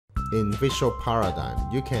In visual paradigm,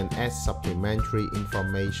 you can add supplementary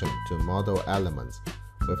information to model elements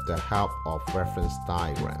with the help of reference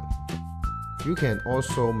diagram. You can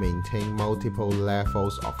also maintain multiple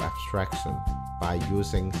levels of abstraction by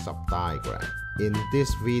using subdiagram. In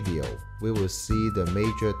this video, we will see the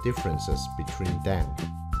major differences between them.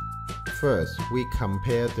 First, we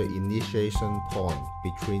compare the initiation point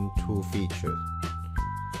between two features.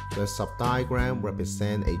 The subdiagram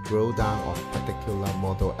represents a drawdown of particular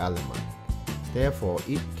model element. Therefore,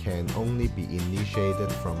 it can only be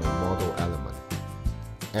initiated from a model element.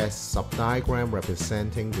 As subdiagram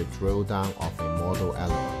representing the drawdown of a model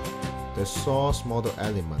element, the source model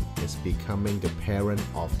element is becoming the parent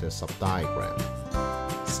of the subdiagram.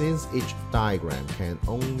 Since each diagram can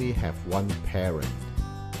only have one parent,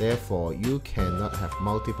 therefore you cannot have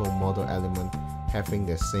multiple model elements having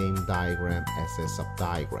the same diagram as a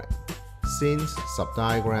subdiagram. Since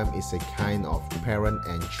subdiagram is a kind of parent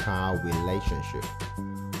and child relationship,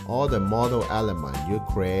 all the model elements you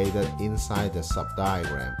created inside the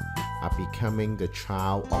subdiagram are becoming the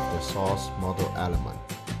child of the source model element.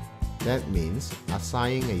 That means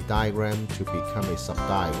assigning a diagram to become a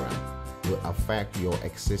subdiagram will affect your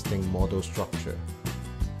existing model structure.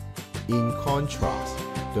 In contrast,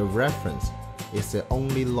 the reference is the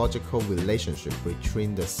only logical relationship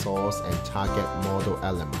between the source and target model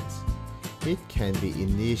elements. It can be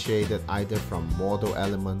initiated either from model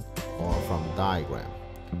element or from diagram.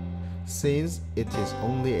 Since it is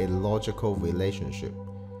only a logical relationship,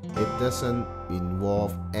 it doesn't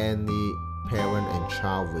involve any parent and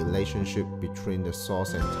child relationship between the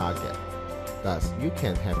source and target. Thus, you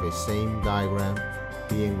can have a same diagram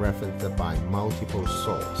being referenced by multiple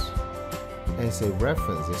sources. As a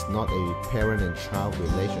reference is not a parent and child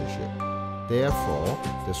relationship, therefore,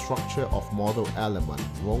 the structure of model element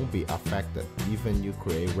won't be affected even you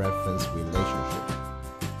create reference relationship.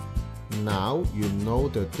 Now you know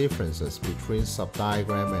the differences between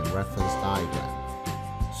subdiagram and reference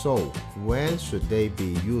diagram. So, when should they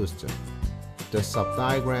be used? The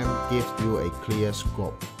subdiagram gives you a clear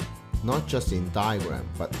scope, not just in diagram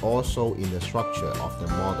but also in the structure of the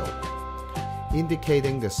model,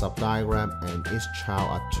 indicating the subdiagram and its child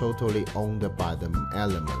are totally owned by the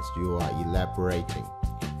elements you are elaborating.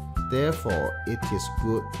 Therefore, it is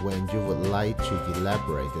good when you would like to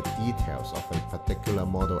elaborate the details of a particular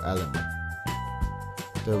model element.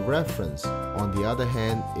 The reference, on the other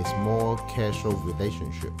hand, is more casual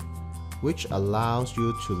relationship, which allows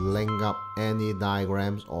you to link up any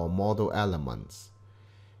diagrams or model elements.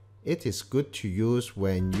 It is good to use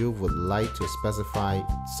when you would like to specify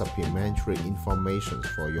supplementary information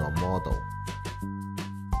for your model.